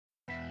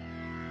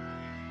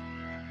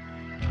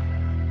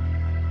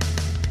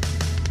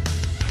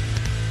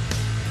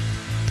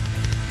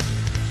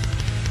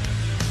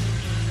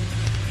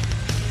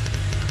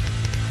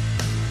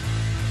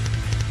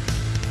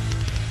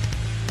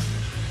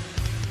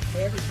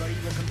Hey everybody,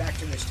 welcome back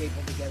to the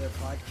Staple Together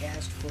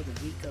podcast for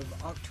the week of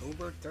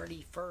October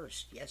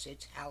 31st. Yes,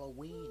 it's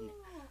Halloween.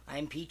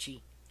 I'm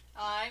Peachy.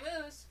 I'm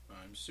OOZE.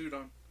 I'm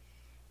SUDON.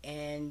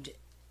 And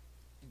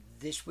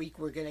this week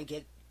we're going to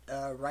get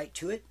right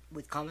to it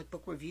with comic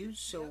book reviews.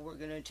 So we're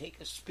going to take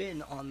a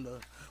spin on the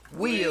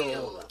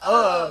Wheel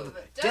of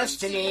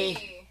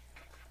Destiny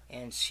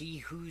and see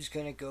who's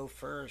going to go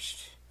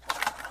first. Which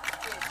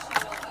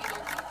will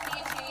either be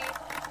Peachy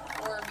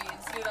or me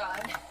and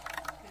SUDON.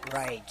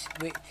 Right.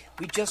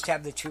 We just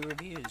have the two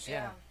reviews,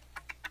 yeah.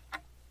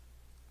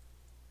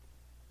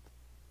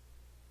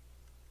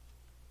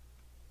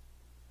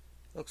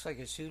 Looks like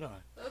a SUDON.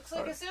 Looks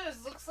like a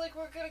SUDON. Looks like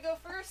we're going to go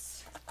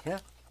first. Yeah.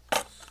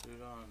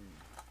 SUDON.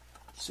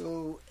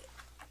 So,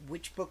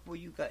 which book will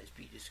you guys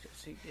be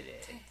discussing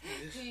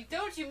today?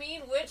 Don't you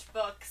mean witch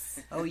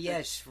books? Oh,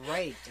 yes,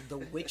 right. The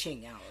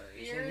Witching Hour.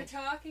 You're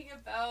talking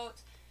about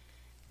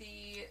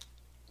the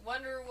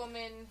Wonder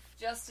Woman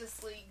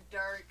Justice League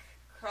Dark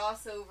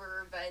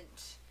crossover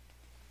event,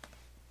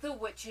 The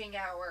Witching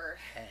Hour.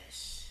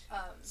 Yes.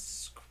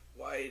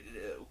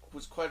 It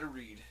was quite a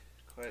read.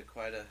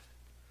 Quite a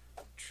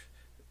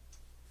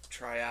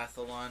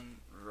triathlon.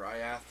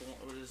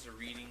 What is a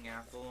reading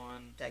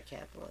athlon?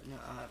 Decathlon? No,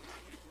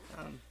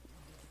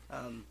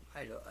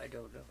 I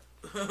don't know.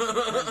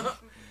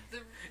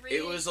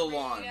 It was a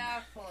lawn.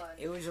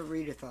 It was a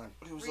readathon.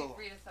 It was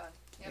readathon.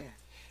 Yep. Yeah.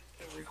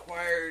 It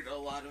required a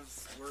lot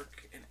of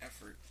work and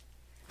effort.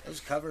 Those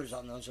covers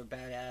on those are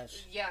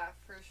badass. Yeah,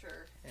 for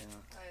sure. Yeah.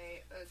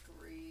 I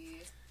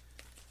agree.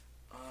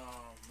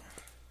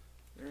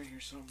 They're in here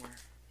somewhere.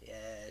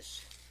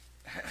 Yes.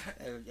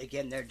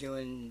 Again, they're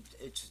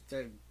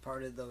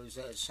part of those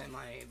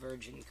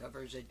semi-virgin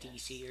covers that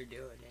DC are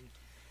doing, and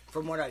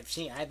from what I've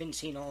seen, I haven't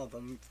seen all of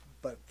them,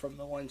 but from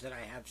the ones that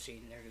I have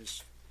seen, they're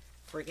just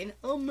freaking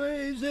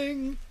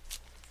amazing.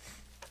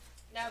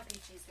 Now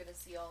Peachy's gonna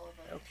see all of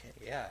them. Okay,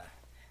 yeah,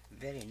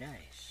 very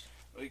nice.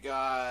 We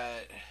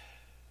got.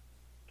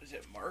 Is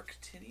it Mark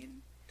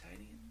TYNION?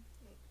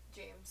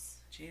 James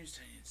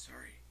TYNION,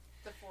 sorry.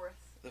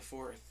 The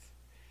fourth.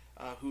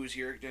 Who was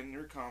here at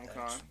Denver Comic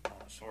Con,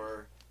 Awesome.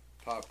 or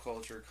Pop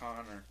Culture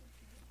Con, or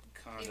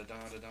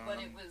Con-da-da-da-da. When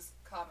it was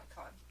Comic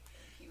Con,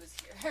 he was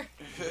here.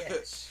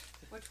 Yes.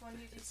 Which one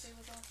did you say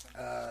was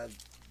awesome?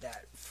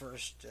 That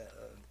first,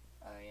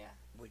 Oh yeah.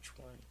 which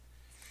one?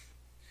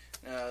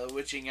 The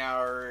Witching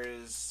Hour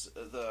is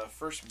the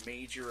first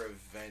major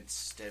event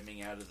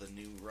stemming out of the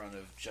new run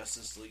of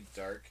Justice League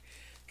Dark,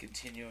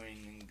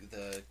 continuing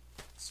the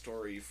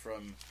story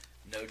from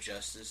No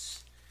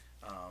Justice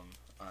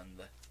on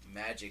the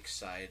magic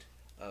side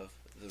of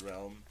the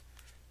realm.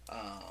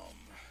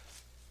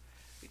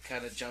 It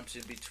kind of jumps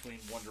in between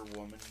Wonder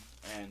Woman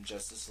and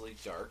Justice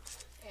League Dark.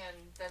 And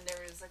then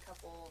there is a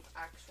couple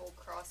actual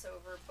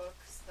crossover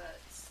books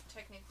that's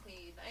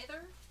technically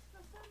neither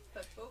of them,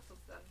 but both of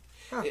them.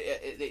 Huh.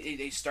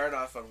 They start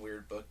off on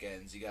weird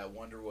bookends. You got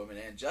Wonder Woman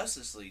and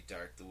Justice League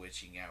Dark, The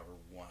Witching Hour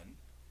 1.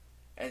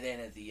 And then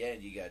at the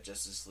end, you got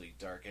Justice League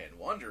Dark and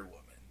Wonder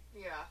Woman,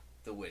 Yeah.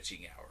 The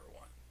Witching Hour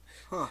 1.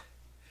 Huh.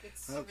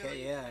 It's Okay,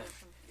 really, yeah.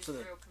 It's So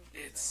real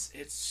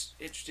confusing. It's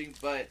interesting,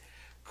 but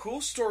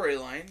cool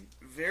storyline.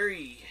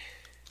 Very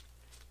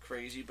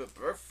crazy. But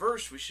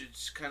first, we should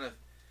just kind of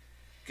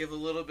give a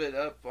little bit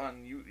up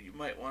on... You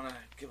might want to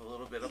give a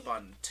little bit up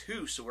on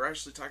 2. So we're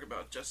actually talking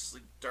about Justice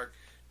League Dark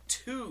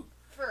 2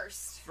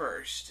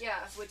 first.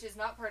 Yeah, which is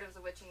not part of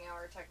the Witching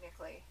Hour,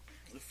 technically.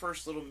 The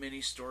first little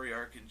mini story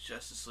arc in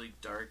Justice League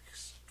Dark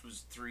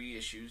was 3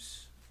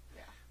 issues.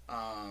 Yeah.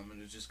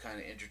 And it just kind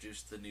of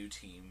introduced the new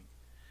team.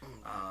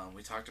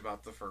 We talked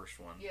about the first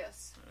one.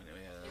 Yes. And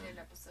we had, In an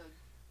episode.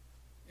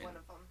 One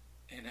of them.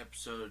 in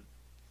episode,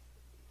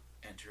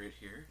 enter it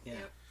here. Yeah.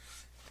 Yep.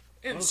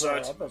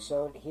 Inside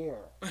episode here.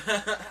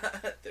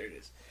 there it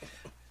is.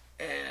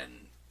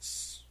 And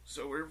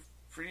so we're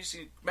pretty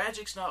soon.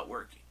 Magic's not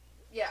working.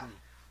 Yeah.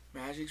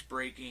 Magic's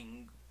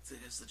breaking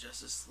because the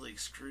Justice League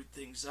screwed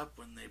things up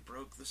when they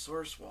broke the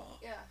source wall.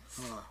 Yeah.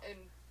 Huh. And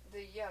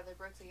they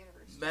broke the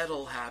universe.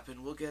 Metal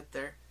happened. We'll get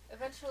there.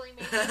 Eventually,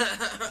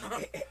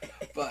 maybe.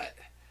 But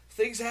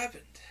things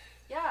happened.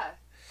 Yeah.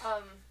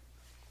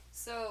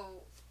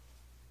 So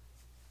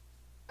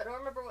I don't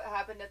remember what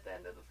happened at the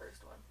end of the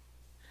first one.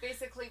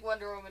 Basically,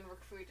 Wonder Woman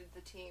recruited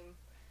the team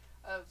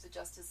of the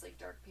Justice League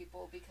Dark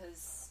people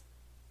because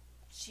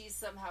she's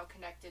somehow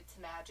connected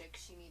to magic.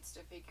 She needs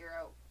to figure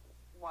out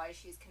why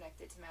she's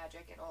connected to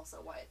magic and also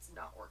why it's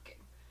not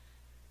working.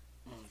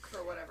 Okay.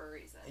 For whatever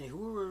reason. And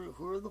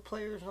who are the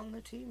players on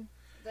the team?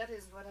 That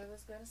is what I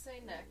was going to say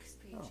next,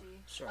 PG. Oh,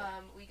 sorry.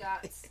 We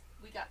got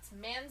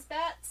some man's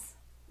bats.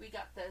 We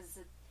got the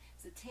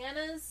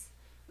Zatannas.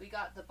 We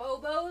got the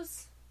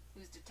Bobos,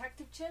 who's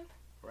Detective Chimp.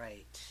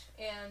 Right.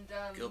 And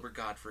Gilbert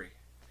Godfrey.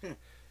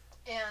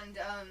 and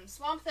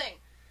Swamp Thing.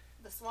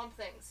 The Swamp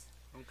Things.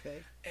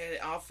 Okay.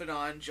 And off and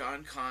on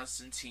John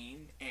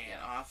Constantine,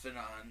 and off and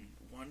on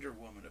Wonder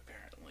Woman,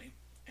 apparently.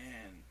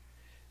 And,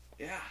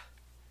 yeah.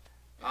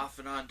 Off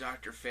and on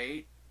Dr.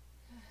 Fate.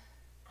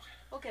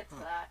 We'll get to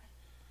that.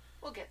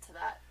 We'll get to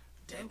that.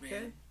 Dead Okay.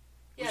 Man.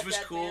 which was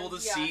cool to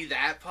see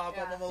that pop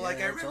up. I'm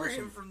like, I remember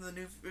him from the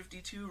New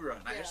 52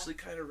 run. I actually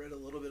kind of read a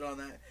little bit on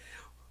that.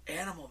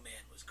 Animal Man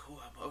was cool.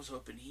 I was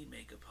hoping he'd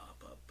make a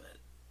pop up, but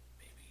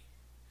maybe.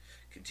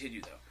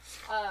 Continue though.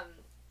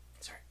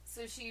 Sorry.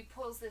 So she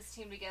pulls this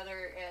team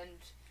together, and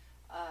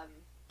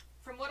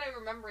from what I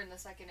remember in the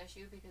second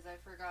issue, because I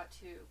forgot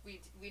to,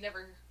 we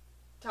never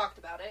talked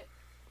about it,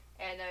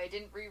 and I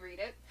didn't reread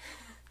it.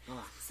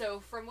 So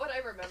from what I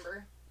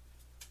remember,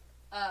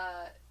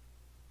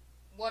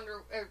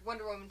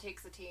 Wonder Woman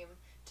takes the team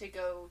to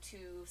go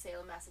to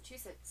Salem,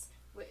 Massachusetts,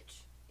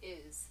 which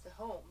is the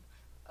home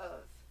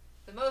of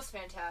the most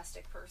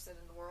fantastic person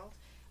in the world,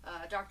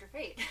 Dr.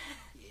 Fate.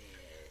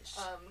 Yes.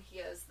 He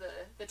has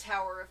the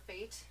Tower of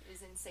Fate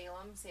is in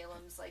Salem.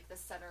 Salem's like the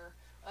center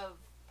of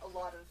a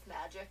lot of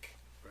magic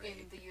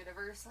in the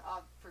universe,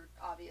 for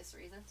obvious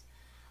reasons.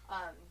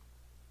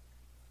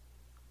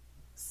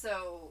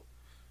 So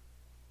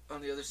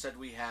on the other side,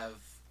 we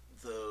have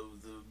the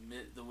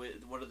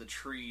one of the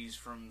trees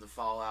from the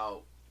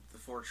Fallout. The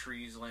 4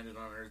 trees landed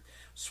on Earth.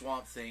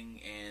 Swamp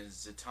Thing and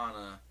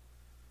Zatanna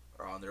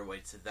are on their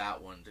way to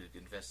that one to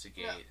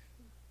investigate.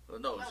 Well,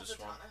 no, it was just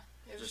Swamp.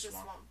 It was just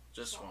Swamp.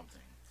 Just Swamp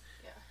Thing.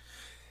 Yeah.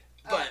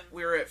 But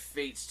we're at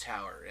Fate's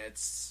Tower.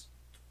 It's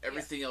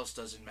everything else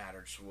doesn't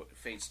matter. So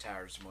Fate's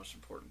Tower is the most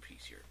important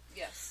piece here.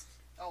 Yes,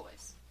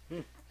 always.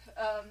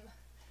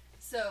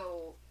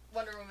 So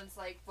Wonder Woman's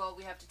like, well,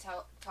 we have to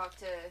talk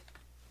to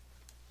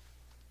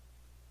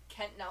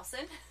Kent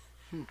Nelson.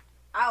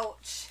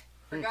 Ouch.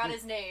 Forgot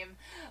his name.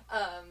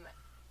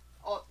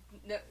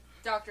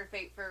 Dr.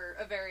 Fate for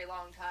a very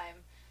long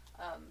time.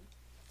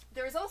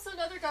 There was also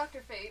another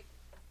Dr. Fate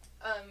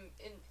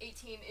in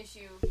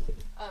 18-issue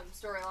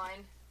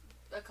storyline.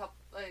 I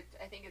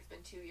think it's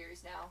been 2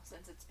 years now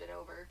since it's been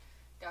over.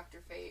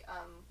 Dr. Fate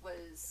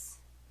was...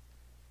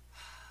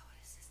 what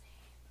is his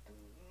name?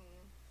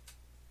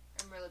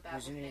 I'm really bad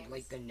with names. Wasn't it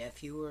like the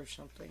nephew or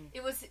something?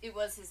 It was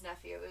his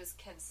nephew. It was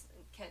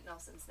Kent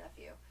Nelson's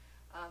nephew.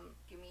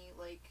 Give me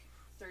like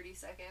 30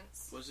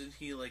 seconds. Wasn't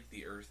he like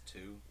the Earth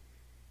 2?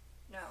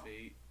 No.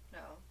 Fate?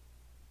 No.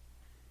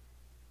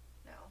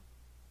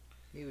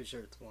 He was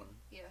Earth 1.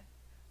 Yeah.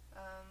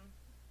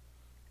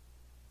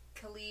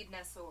 Khalid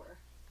Nasor.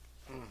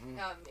 Mm-hmm.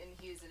 And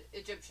he's an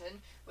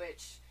Egyptian,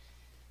 which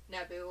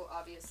Nabu,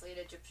 obviously an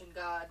Egyptian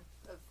god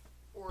of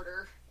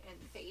order and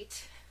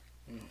fate.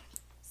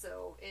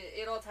 So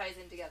it all ties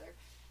in together.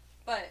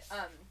 But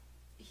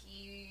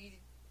he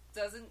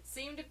doesn't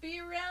seem to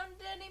be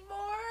around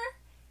anymore,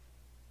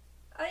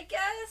 I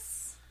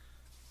guess.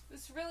 It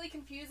was really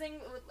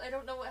confusing. I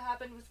don't know what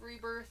happened with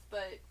Rebirth,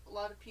 but a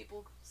lot of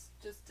people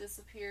just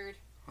disappeared.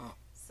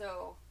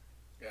 So...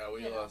 yeah,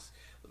 we lost...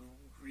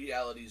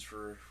 Realities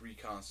were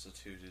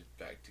reconstituted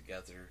back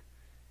together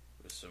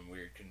with some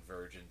weird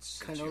convergence.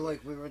 Kind of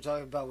like we were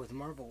talking about with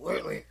Marvel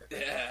earlier.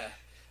 Yeah.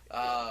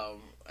 And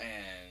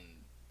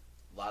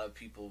a lot of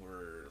people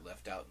were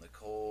left out in the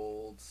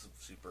cold.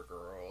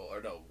 Supergirl,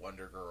 or no,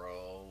 Wonder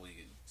Girl.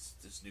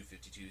 This New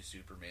 52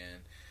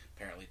 Superman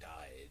apparently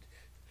died.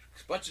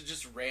 A bunch of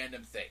just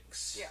random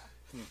things. Yeah.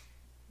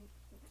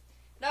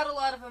 Not a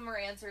lot of them are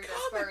answered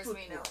as far as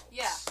we know. Worlds.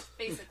 Yeah,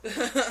 basically.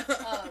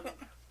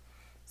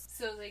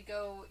 So they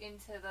go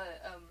into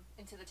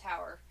the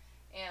tower,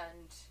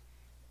 and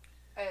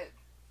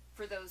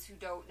for those who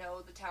don't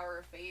know, the Tower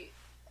of Fate,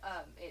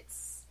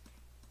 it's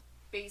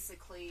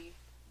basically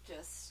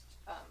just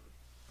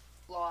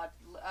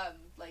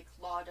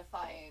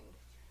law-defying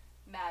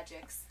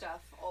magic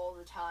stuff all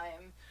the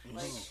time.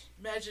 Like,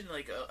 imagine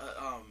like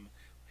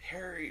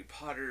Harry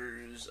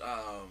Potter's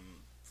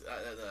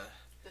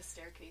the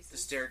staircases. The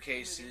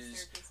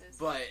staircases,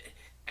 but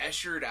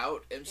Eschered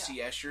out,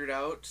 Eschered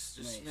out.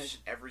 Just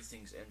imagine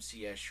everything's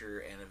MC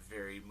Escher and a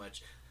very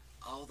much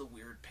all the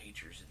weird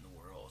painters in the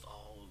world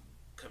all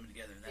coming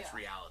together, and that's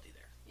reality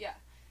there. Yeah.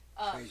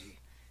 Crazy.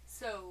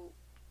 So,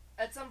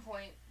 at some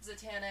point,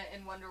 Zatanna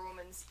and Wonder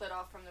Woman split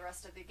off from the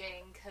rest of the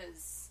gang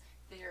because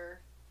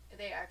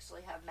they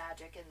actually have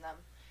magic in them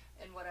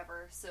and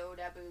whatever. So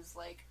Nabu's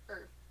like,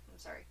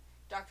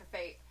 Dr.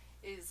 Fate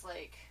is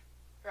like,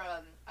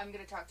 I'm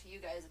going to talk to you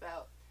guys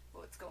about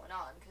what's going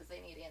on because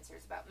they need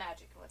answers about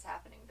magic and what's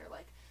happening. They're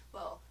like,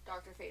 well,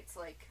 Dr. Fate's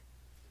like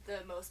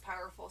the most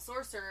powerful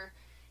sorcerer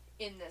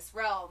in this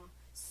realm,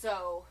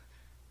 so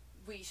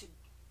we should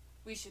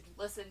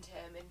listen to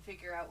him and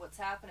figure out what's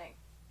happening.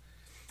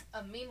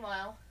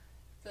 Meanwhile,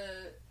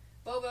 the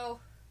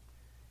Bobo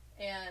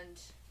and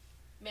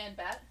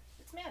Man-Bat,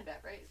 it's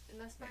Man-Bat, right? In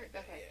this part?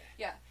 Okay.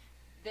 Yeah.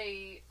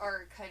 They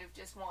are kind of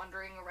just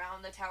wandering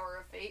around the Tower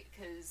of Fate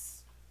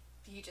because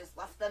he just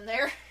left them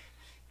there.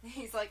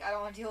 He's like, I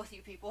don't want to deal with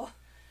you people.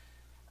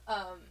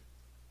 And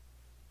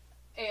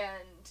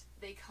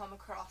they come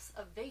across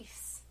a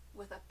vase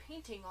with a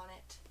painting on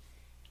it.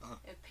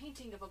 A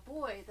painting of a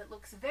boy that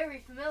looks very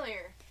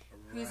familiar,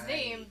 whose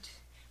name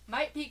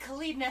might be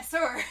Khalid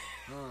Nasor.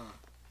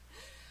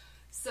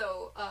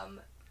 So,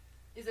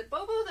 is it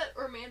Bobo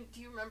or Man?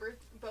 Do you remember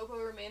Bobo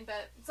or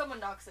Man-Bat? Someone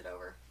knocks it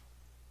over.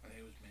 I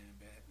think it was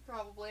Man-Bat.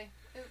 Probably.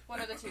 One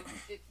of the two.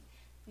 It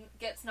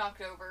gets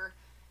knocked over.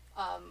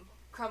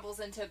 crumbles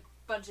into a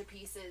bunch of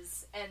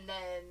pieces, and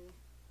then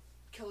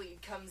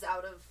Khalid comes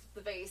out of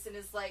the vase and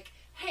is like,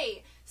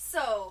 hey,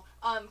 so,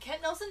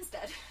 Kent Nelson's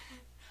dead.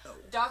 Oh.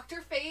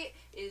 Dr. Fate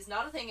is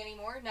not a thing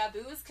anymore.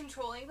 Naboo is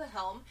controlling the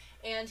helm,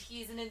 and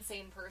he's an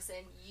insane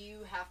person.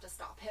 You have to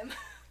stop him.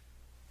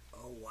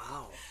 Oh,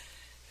 wow.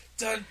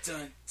 Dun,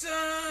 dun,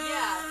 dun!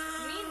 Yeah.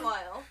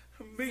 Meanwhile,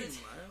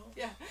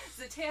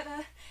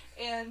 Zatanna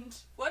and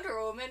Wonder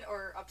Woman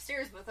are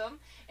upstairs with him,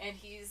 and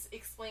he's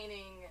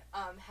explaining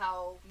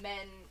how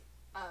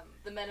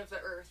the men of the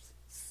Earth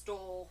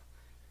stole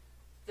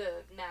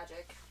the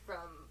magic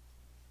from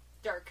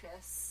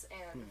darkness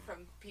and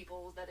from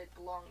people that it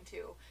belonged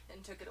to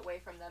and took it away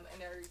from them,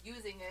 and are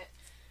using it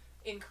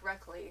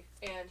incorrectly,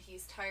 and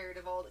he's tired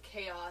of all the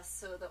chaos,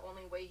 so the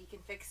only way he can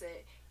fix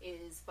it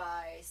is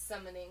by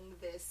summoning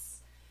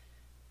this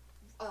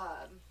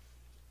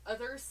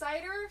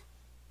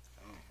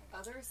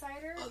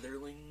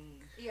Otherling?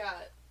 Yeah,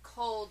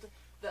 called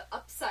the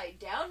Upside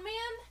Down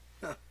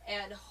Man,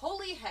 and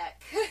holy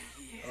heck, Oh,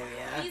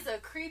 yeah? he's a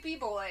creepy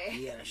boy.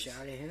 You got a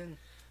shot at him?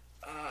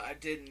 I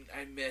didn't.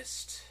 I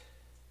missed.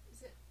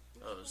 Is it?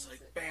 I was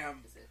like,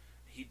 bam! Is it?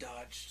 He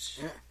dodged.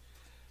 Yeah.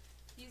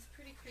 He's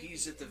pretty creepy.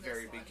 He's at the in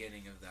very this one.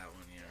 beginning of that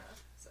one, yeah.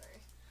 Sorry.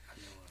 I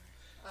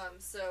know.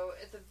 So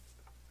at the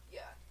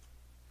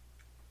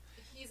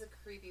he's a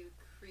creepy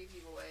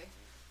boy.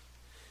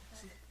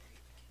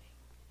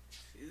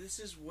 This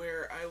is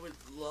where I would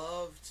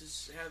love to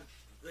have,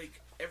 like,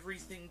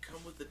 everything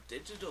come with a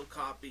digital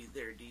copy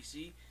there,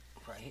 DC.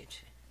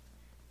 Right?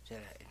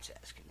 It's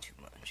asking too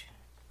much.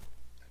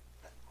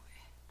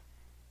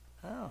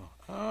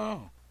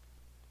 Oh.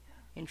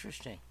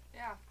 Interesting.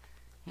 Yeah.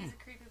 He's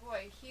a creepy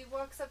boy. He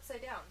walks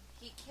upside down.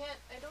 He can't.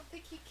 I don't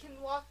think he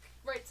can walk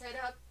right side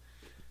up.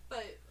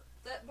 But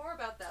more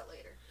about that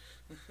later.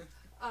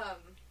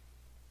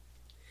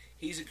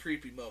 He's a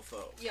creepy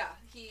mofo. Yeah.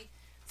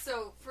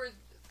 So for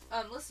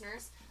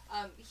listeners,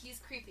 he's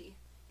creepy.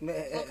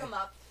 Look him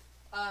up.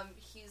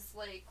 He's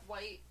like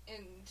white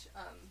and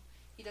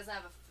he doesn't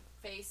have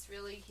a face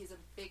really. He's a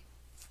big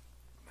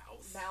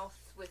mouth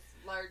with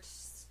large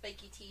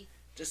spiky teeth.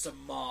 Just a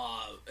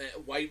mauve,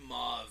 white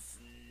mauve,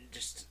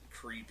 just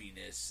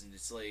creepiness, and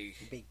it's like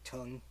Big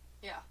tongue.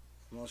 Yeah.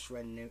 Most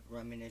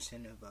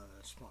reminiscent of a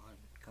Spawn,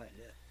 kind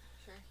of.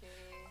 Sure.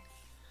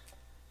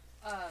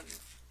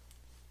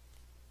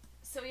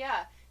 So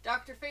yeah,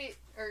 Dr. Fate,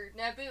 or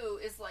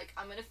Naboo, is like,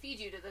 I'm gonna feed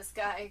you to this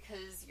guy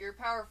because you're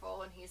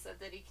powerful, and he said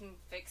that he can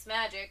fix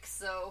magic,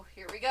 so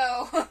here we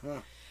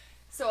go.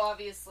 So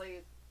obviously,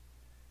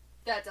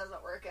 that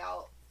doesn't work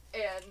out,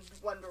 and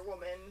Wonder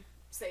Woman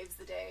saves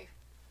the day,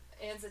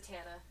 and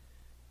Zatanna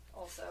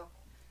also.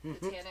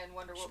 Zatanna and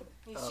Wonder Woman.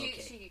 She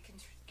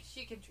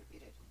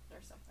contributed,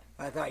 or something.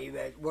 I thought you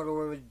meant Wonder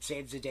Woman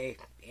saves the day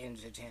and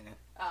Zatanna.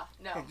 Ah,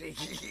 no.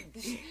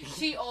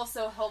 She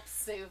also helps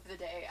save the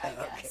day, I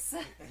guess.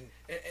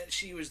 and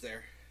she was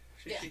there.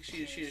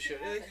 She She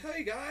showed was. like,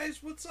 hey guys,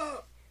 what's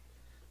up?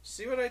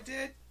 See what I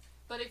did?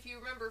 But if you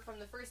remember from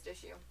the first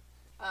issue,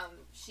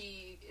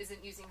 she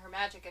isn't using her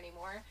magic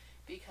anymore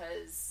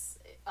because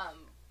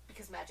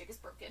magic is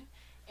broken,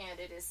 and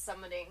it is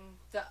summoning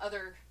the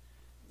other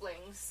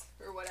lings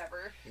or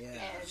whatever,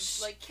 and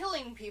like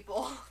killing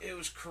people. It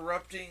was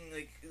corrupting.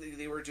 Like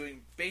they were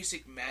doing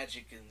basic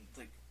magic, and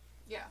like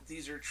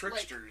these are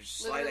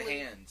tricksters, like, sleight of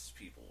hands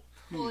people.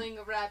 Pulling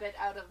a rabbit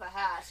out of a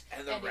hat,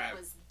 and it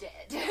was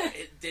dead.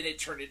 Then it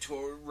turned into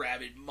a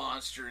rabid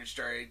monster and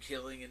started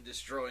killing and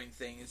destroying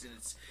things, and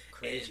it's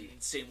crazy.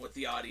 And same with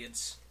the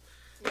audience.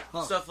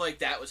 Yeah. Stuff like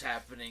that was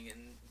happening,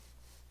 and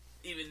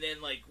even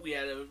then, like, we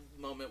had a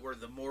moment where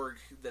the morgue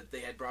that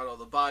they had brought all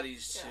the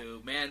bodies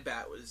to,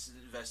 Man-Bat was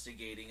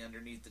investigating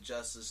underneath the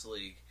Justice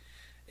League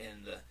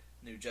in the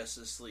new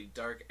Justice League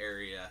Dark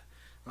area,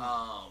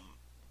 and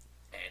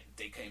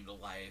they came to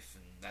life,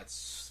 and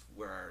that's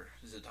where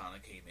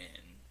Zatanna came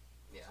in.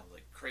 Yeah. So,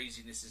 like,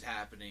 craziness is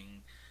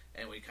happening,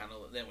 and we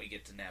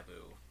get to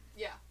Naboo.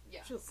 Yeah.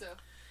 So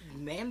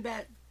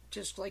Man-Bat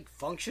just, like,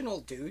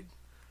 functional dude?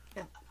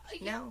 Yeah.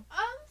 No?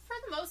 For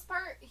the most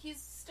part,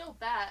 he's still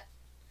Bat.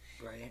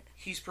 Right.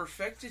 He's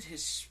perfected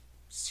his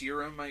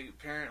serum,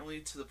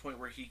 apparently, to the point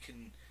where he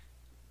can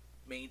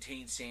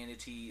maintain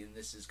sanity, and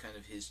this is kind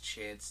of his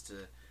chance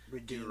to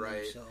redeem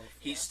himself.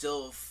 He's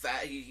still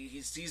fat.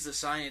 He's the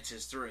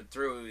scientist through and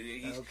through.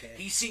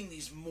 He's seeing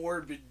these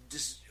morbid,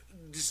 just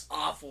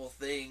awful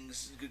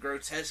things,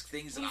 grotesque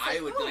things that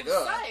I would be like,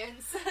 oh.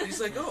 Science. He's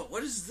like, oh,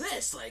 what is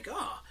this? Like,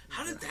 oh,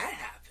 how did that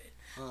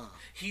happen?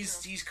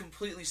 He's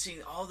completely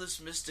seeing all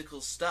this mystical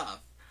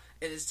stuff,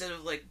 and instead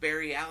of like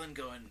Barry Allen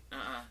going,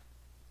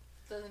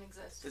 doesn't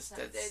exist. It's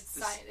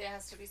science. It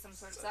has to be some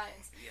sort of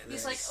science. Yeah,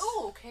 he's like,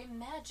 oh, okay,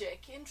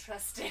 magic,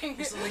 interesting.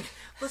 He's like,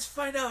 let's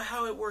find out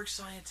how it works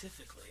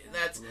scientifically. And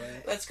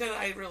that's kind of,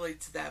 I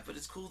relate to that, but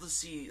it's cool to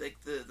see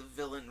like the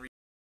villain